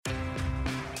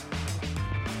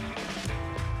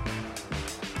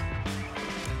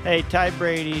Hey, Ty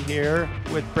Brady here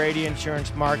with Brady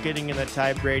Insurance Marketing in the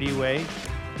Ty Brady Way,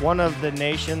 one of the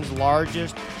nation's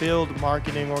largest field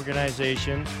marketing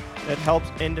organizations that helps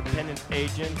independent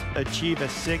agents achieve a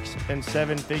 6- and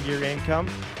 7-figure income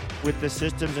with the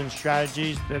systems and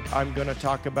strategies that I'm going to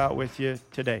talk about with you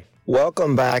today.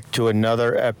 Welcome back to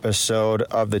another episode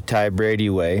of the Ty Brady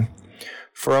Way.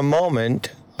 For a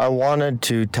moment, I wanted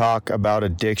to talk about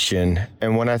addiction.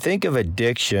 And when I think of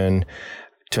addiction,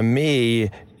 to me,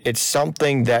 it's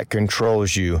something that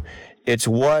controls you. It's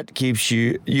what keeps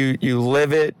you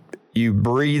live it, you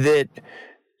breathe it,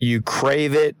 you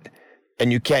crave it,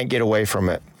 and you can't get away from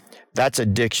it. That's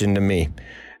addiction to me.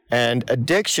 And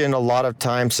addiction, a lot of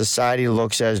times society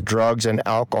looks at drugs and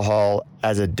alcohol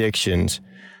as addictions.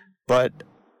 But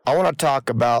I want to talk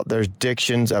about there's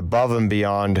addictions above and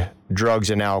beyond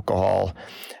drugs and alcohol,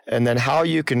 and then how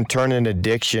you can turn an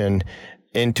addiction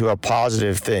into a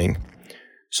positive thing.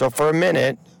 So for a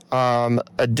minute,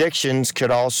 addictions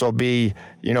could also be,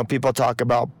 people talk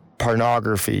about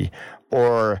pornography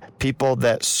or people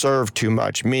that serve too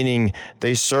much, meaning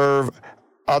they serve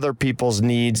other people's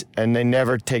needs and they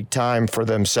never take time for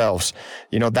themselves.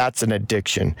 That's an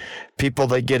addiction. People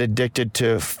that get addicted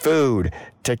to food,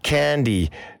 to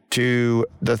candy, to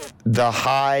the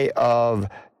high of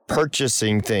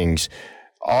purchasing things.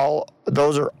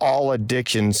 Those are all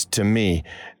addictions to me,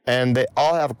 and they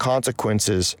all have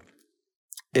consequences.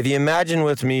 If you imagine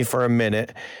with me for a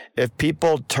minute, if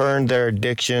people turn their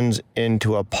addictions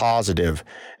into a positive,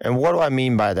 and what do I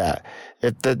mean by that?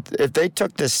 If they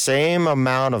took the same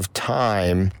amount of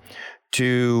time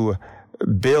to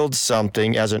build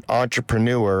something as an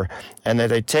entrepreneur, and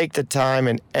that they take the time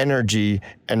and energy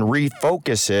and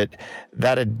refocus it,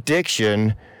 that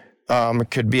addiction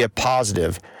could be a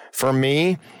positive. For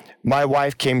me, my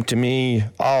wife came to me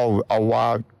a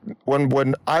while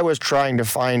when I was trying to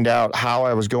find out how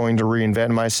I was going to reinvent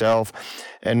myself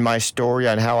and my story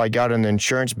on how I got in the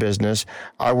insurance business.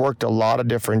 I worked a lot of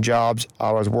different jobs.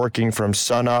 I was working from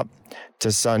sun up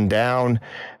to sundown,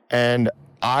 and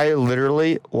I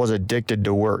literally was addicted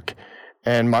to work.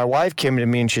 And my wife came to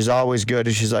me and she's always good.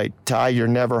 And she's like, Ty, you're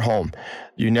never home.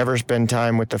 You never spend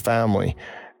time with the family.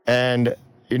 And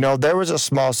there was a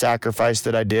small sacrifice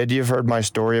that I did. You've heard my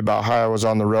story about how I was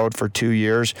on the road for 2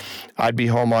 years. I'd be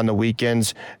home on the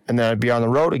weekends, and then I'd be on the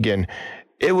road again.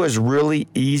 It was really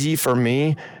easy for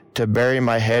me to bury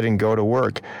my head and go to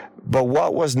work. But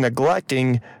what was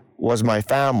neglecting was my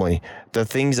family, the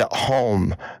things at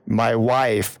home, my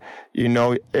wife.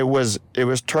 It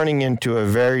was turning into a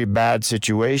very bad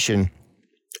situation,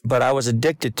 but I was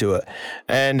addicted to it.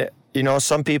 And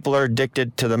some people are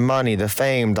addicted to the money, the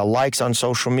fame, the likes on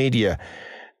social media.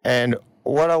 And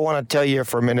what I want to tell you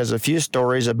for a minute is a few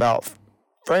stories about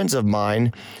friends of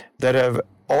mine that have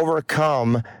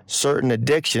overcome certain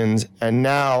addictions, and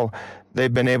now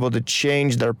they've been able to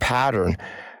change their pattern.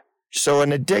 So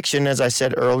an addiction, as I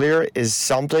said earlier, is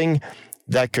something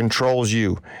that controls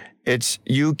you.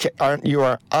 You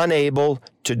are unable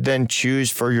to then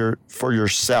choose for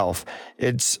yourself.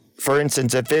 It's, for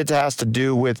instance, if it has to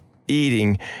do with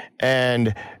eating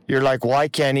and you're like, well, I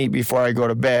can't eat before I go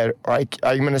to bed, or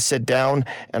I'm going to sit down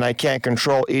and I can't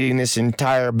control eating this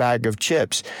entire bag of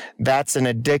chips. That's an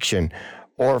addiction.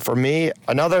 Or for me,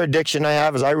 another addiction I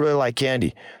have is I really like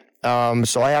candy.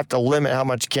 So I have to limit how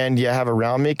much candy I have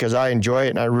around me because I enjoy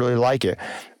it and I really like it.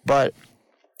 But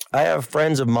I have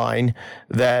friends of mine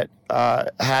that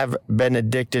have been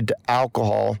addicted to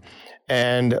alcohol.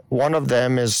 And one of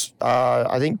them is,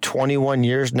 I think, 21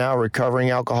 years now, recovering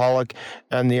alcoholic,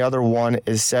 and the other one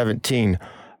is 17.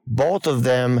 Both of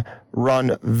them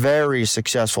run very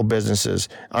successful businesses.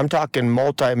 I'm talking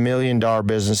multi-million-dollar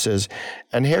businesses.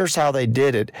 And here's how they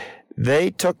did it. They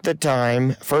took the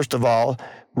time, first of all,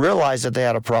 realized that they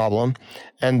had a problem,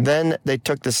 and then they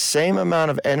took the same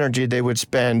amount of energy they would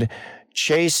spend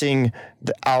chasing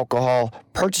the alcohol,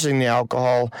 purchasing the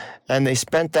alcohol, and they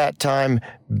spent that time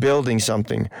building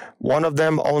something. One of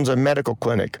them owns a medical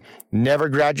clinic, never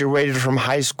graduated from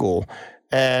high school,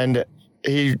 and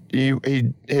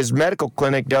his medical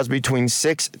clinic does between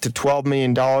 $6 to $12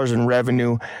 million in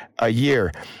revenue a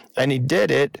year, and he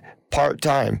did it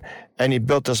part-time. And he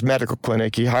built this medical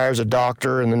clinic. He hires a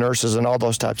doctor and the nurses and all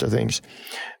those types of things.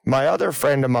 My other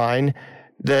friend of mine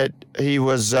that he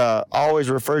was always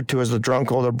referred to as the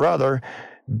drunk older brother,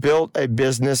 built a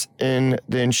business in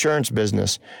the insurance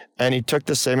business. And he took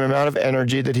the same amount of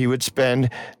energy that he would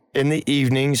spend in the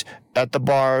evenings at the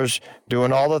bars,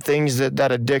 doing all the things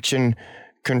that addiction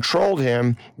controlled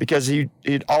him, because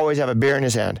he'd always have a beer in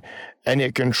his hand. And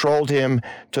it controlled him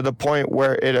to the point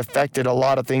where it affected a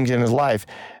lot of things in his life.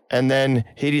 And then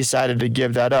he decided to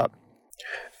give that up.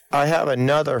 I have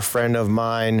another friend of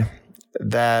mine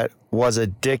that was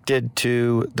addicted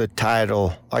to the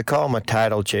title. I call him a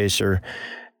title chaser.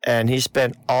 And he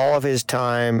spent all of his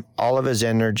time, all of his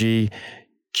energy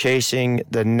chasing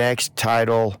the next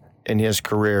title in his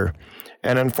career.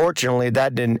 And unfortunately,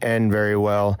 that didn't end very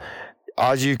well.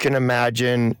 As you can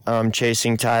imagine,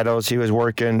 chasing titles, he was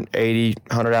working 80,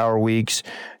 100-hour weeks,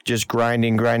 just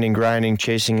grinding,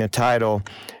 chasing a title.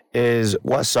 Is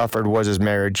what suffered was his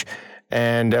marriage.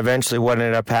 And eventually what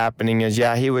ended up happening is, he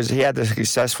had the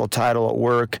successful title at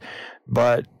work,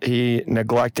 but he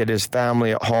neglected his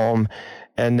family at home.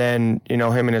 And then,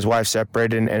 him and his wife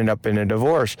separated and ended up in a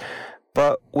divorce.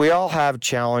 But we all have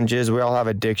challenges. We all have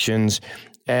addictions.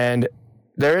 And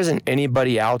there isn't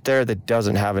anybody out there that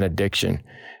doesn't have an addiction.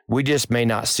 We just may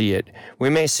not see it. We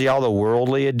may see all the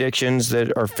worldly addictions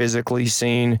that are physically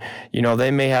seen.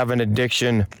 They may have an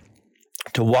addiction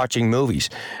to watching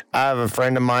movies. I have a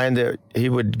friend of mine that he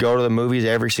would go to the movies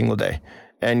every single day.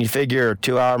 And you figure a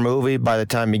 2-hour movie, by the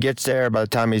time he gets there, by the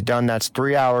time he's done, that's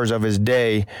 3 hours of his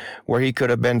day where he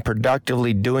could have been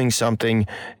productively doing something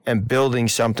and building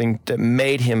something that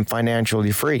made him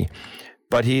financially free.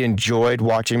 But he enjoyed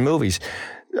watching movies.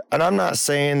 And I'm not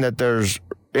saying that there's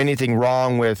anything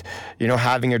wrong with,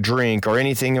 having a drink, or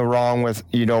anything wrong with,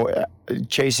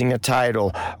 chasing a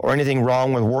title, or anything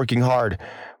wrong with working hard.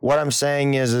 What I'm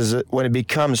saying is that when it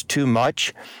becomes too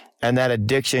much and that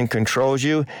addiction controls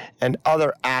you and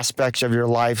other aspects of your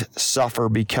life suffer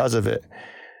because of it.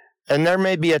 And there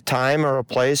may be a time or a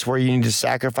place where you need to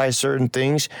sacrifice certain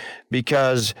things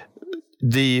because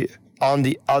on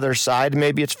the other side,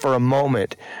 maybe it's for a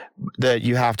moment that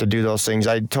you have to do those things.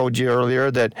 I told you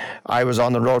earlier that I was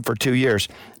on the road for 2 years.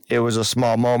 It was a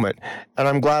small moment. And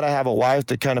I'm glad I have a wife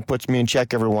that kind of puts me in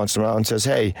check every once in a while and says,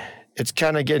 hey, it's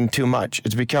kind of getting too much.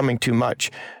 It's becoming too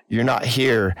much. You're not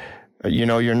here.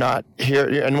 You're not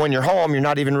here. And when you're home, you're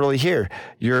not even really here.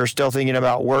 You're still thinking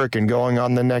about work and going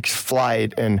on the next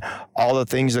flight and all the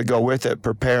things that go with it,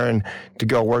 preparing to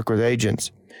go work with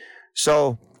agents.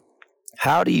 So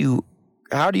how do you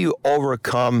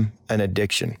overcome an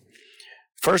addiction?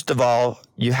 First of all,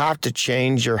 you have to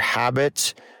change your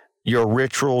habits, your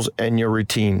rituals, and your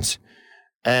routines.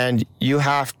 And you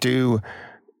have to,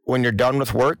 when you're done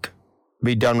with work,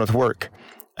 be done with work.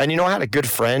 And I had a good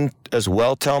friend as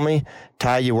well tell me,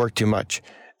 Ty, you work too much.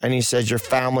 And he says, your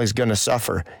family's going to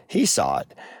suffer. He saw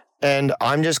it. And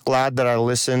I'm just glad that I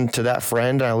listened to that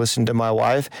friend and I listened to my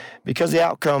wife, because the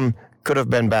outcome could have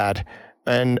been bad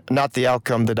and not the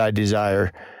outcome that I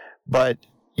desire. But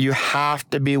you have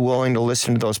to be willing to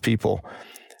listen to those people.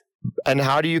 And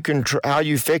how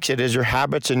you fix it is your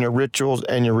habits and your rituals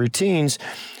and your routines.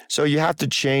 So you have to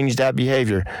change that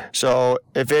behavior. So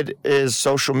if it is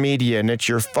social media and it's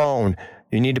your phone,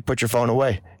 you need to put your phone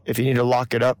away. If you need to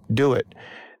lock it up, do it.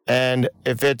 And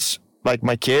if it's like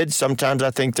my kids, sometimes I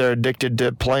think they're addicted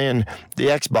to playing the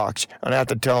Xbox. And I have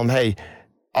to tell them, hey,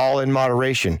 all in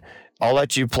moderation. I'll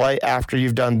let you play after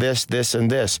you've done this, this, and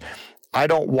this. I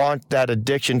don't want that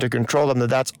addiction to control them,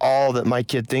 that's all that my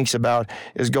kid thinks about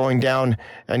is going down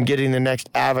and getting the next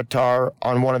avatar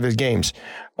on one of his games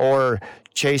or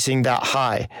chasing that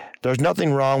high. There's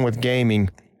nothing wrong with gaming.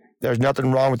 There's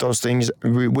nothing wrong with those things.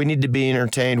 We need to be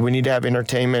entertained. We need to have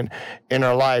entertainment in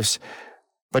our lives,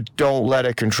 but don't let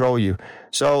it control you.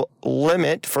 So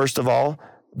limit, first of all,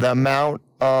 the amount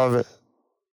of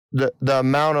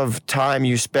time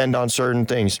you spend on certain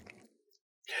things.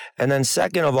 And then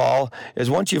second of all is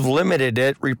once you've limited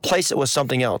it, replace it with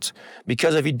something else.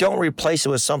 Because if you don't replace it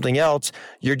with something else,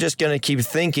 you're just going to keep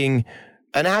thinking,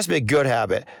 and it has to be a good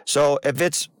habit. So if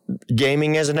it's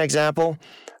gaming as an example,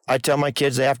 I tell my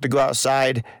kids they have to go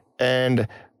outside and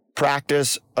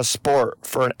practice a sport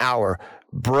for an hour.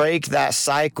 Break that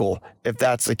cycle if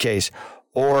that's the case.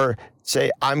 Or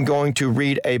say, I'm going to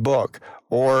read a book,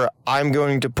 or I'm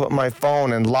going to put my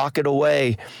phone and lock it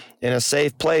away in a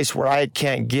safe place where I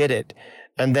can't get it,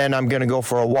 and then I'm going to go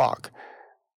for a walk.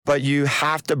 But you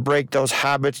have to break those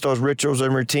habits, those rituals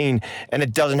and routine, and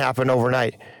it doesn't happen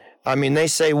overnight. I mean, they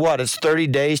say it's 30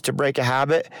 days to break a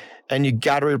habit, and you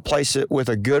got to replace it with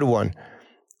a good one.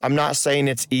 I'm not saying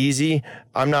it's easy.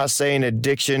 I'm not saying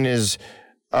addiction is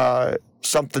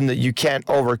something that you can't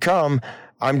overcome.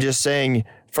 I'm just saying,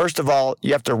 first of all,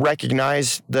 you have to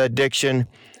recognize the addiction.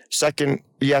 Second,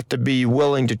 you have to be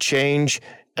willing to change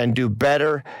and do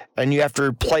better, and you have to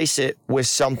replace it with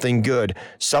something good,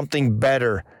 something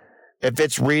better. If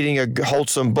it's reading a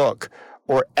wholesome book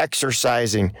or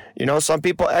exercising, some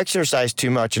people exercise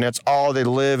too much and that's all they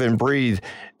live and breathe.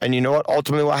 And you know what?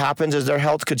 Ultimately what happens is their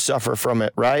health could suffer from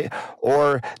it, right?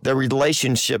 Or their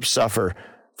relationships suffer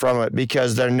from it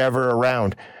because they're never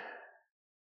around.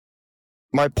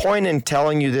 My point in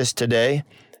telling you this today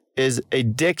is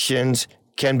addictions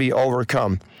can be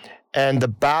overcome, and the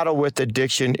battle with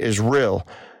addiction is real.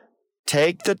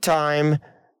 Take the time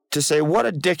to say, what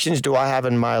addictions do I have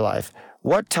in my life?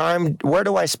 Where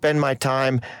do I spend my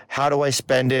time? How do I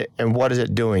spend it? And what is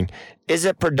it doing? Is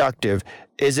it productive?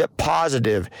 Is it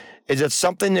positive? Is it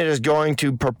something that is going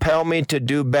to propel me to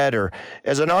do better?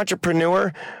 As an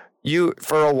entrepreneur,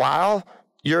 for a while,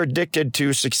 you're addicted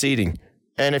to succeeding.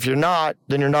 And if you're not,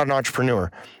 then you're not an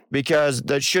entrepreneur, because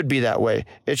that should be that way.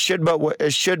 It should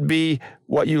be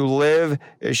what you live.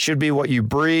 It should be what you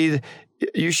breathe.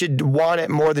 You should want it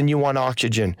more than you want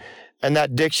oxygen. And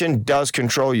that addiction does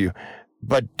control you,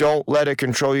 but don't let it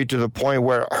control you to the point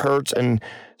where it hurts and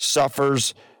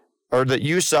suffers, or that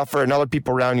you suffer and other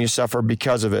people around you suffer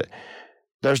because of it.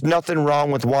 There's nothing wrong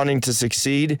with wanting to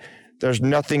succeed. There's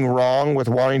nothing wrong with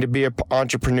wanting to be an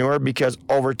entrepreneur, because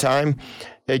over time,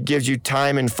 it gives you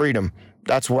time and freedom.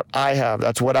 That's what I have.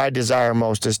 That's what I desire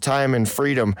most, is time and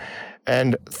freedom.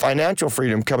 And financial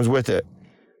freedom comes with it.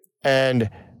 And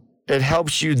it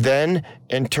helps you then,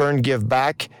 in turn, give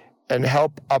back and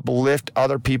help uplift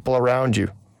other people around you.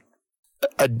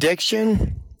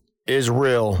 Addiction is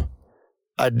real.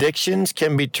 Addictions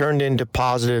can be turned into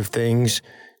positive things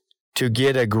to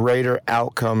get a greater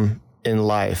outcome in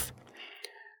life.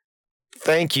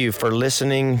 Thank you for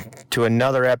listening to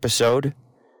another episode.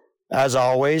 As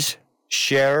always,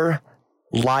 share,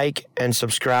 like, and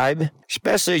subscribe,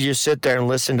 especially as you sit there and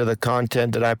listen to the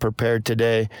content that I prepared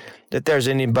today. If there's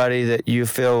anybody that you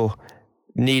feel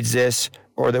needs this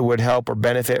or that would help or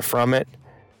benefit from it,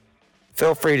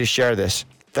 feel free to share this.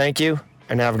 Thank you,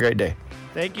 and have a great day.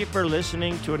 Thank you for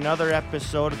listening to another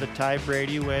episode of the Ty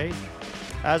Brady Way.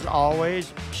 As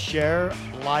always, share,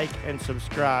 like, and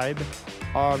subscribe.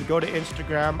 Go to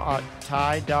Instagram at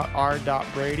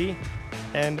ty.r.brady.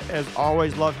 And as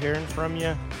always, love hearing from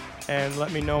you. And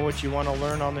let me know what you want to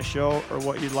learn on the show or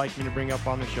what you'd like me to bring up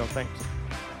on the show. Thanks.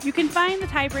 You can find the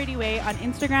Ty Brady Way on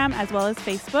Instagram as well as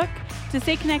Facebook. To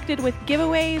stay connected with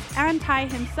giveaways and Ty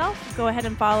himself, go ahead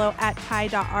and follow at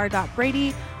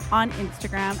ty.r.brady on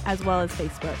Instagram as well as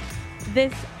Facebook.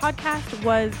 This podcast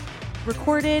was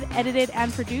recorded, edited,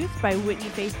 and produced by Whitney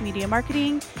Faith Media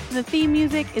Marketing. And the theme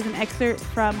music is an excerpt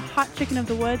from Hot Chicken of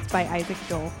the Woods by Isaac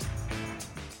Joel.